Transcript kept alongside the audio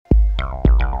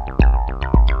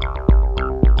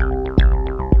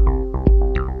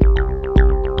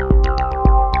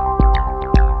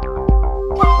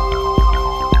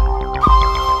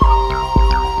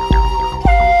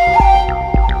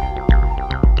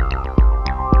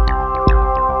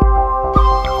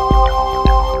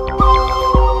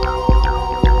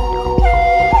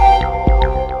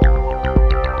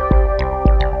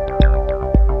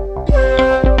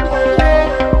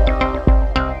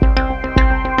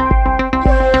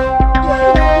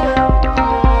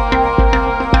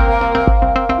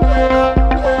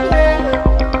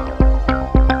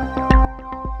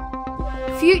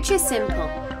Future simple.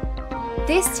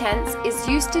 This tense is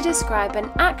used to describe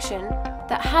an action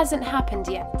that hasn't happened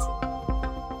yet.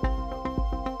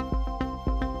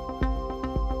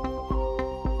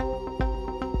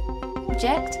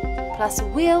 Subject plus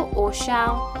will or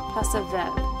shall plus a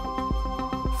verb.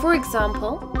 For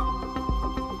example,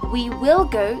 we will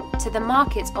go to the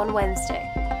market on Wednesday.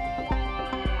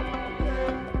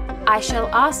 I shall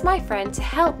ask my friend to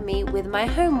help me with my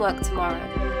homework tomorrow.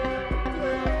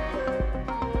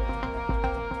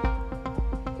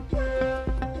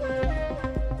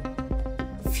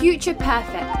 Future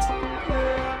perfect.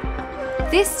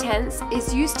 This tense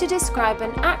is used to describe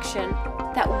an action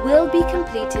that will be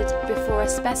completed before a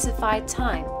specified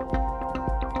time.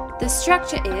 The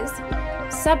structure is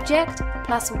subject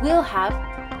plus will have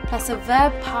plus a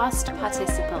verb past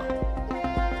participle.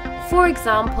 For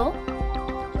example,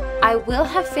 I will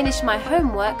have finished my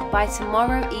homework by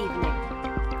tomorrow evening.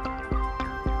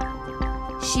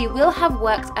 She will have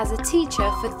worked as a teacher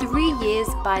for 3 years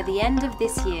by the end of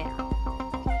this year.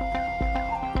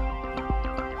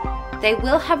 They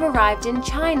will have arrived in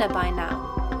China by now.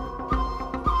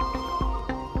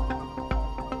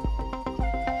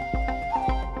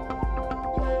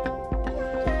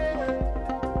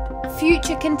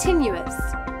 Future continuous.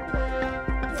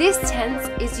 This tense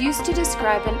is used to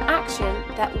describe an action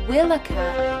that will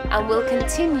occur and will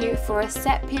continue for a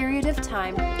set period of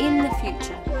time in the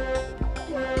future.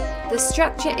 The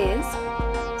structure is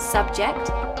subject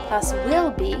plus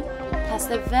will be plus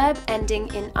the verb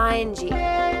ending in ing.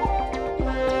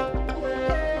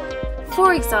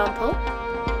 For example,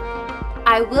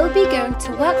 I will be going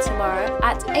to work tomorrow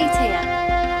at 8 a.m.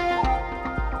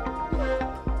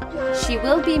 She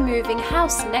will be moving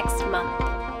house next month.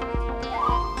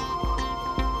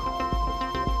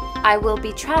 I will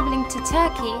be traveling to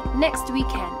Turkey next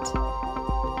weekend.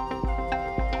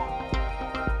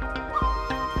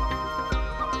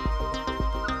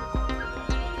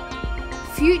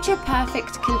 Future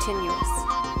perfect continuous.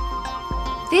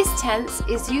 This tense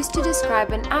is used to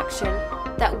describe an action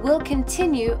that will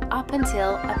continue up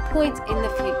until a point in the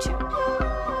future.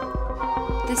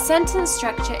 The sentence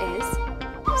structure is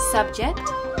subject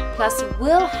plus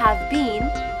will have been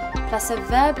plus a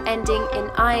verb ending in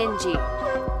ing.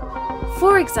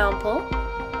 For example,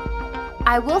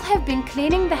 I will have been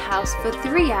cleaning the house for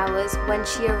 3 hours when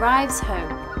she arrives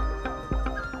home.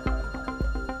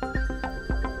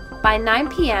 By 9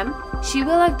 p.m, she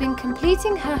will have been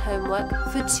completing her homework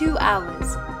for 2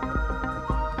 hours.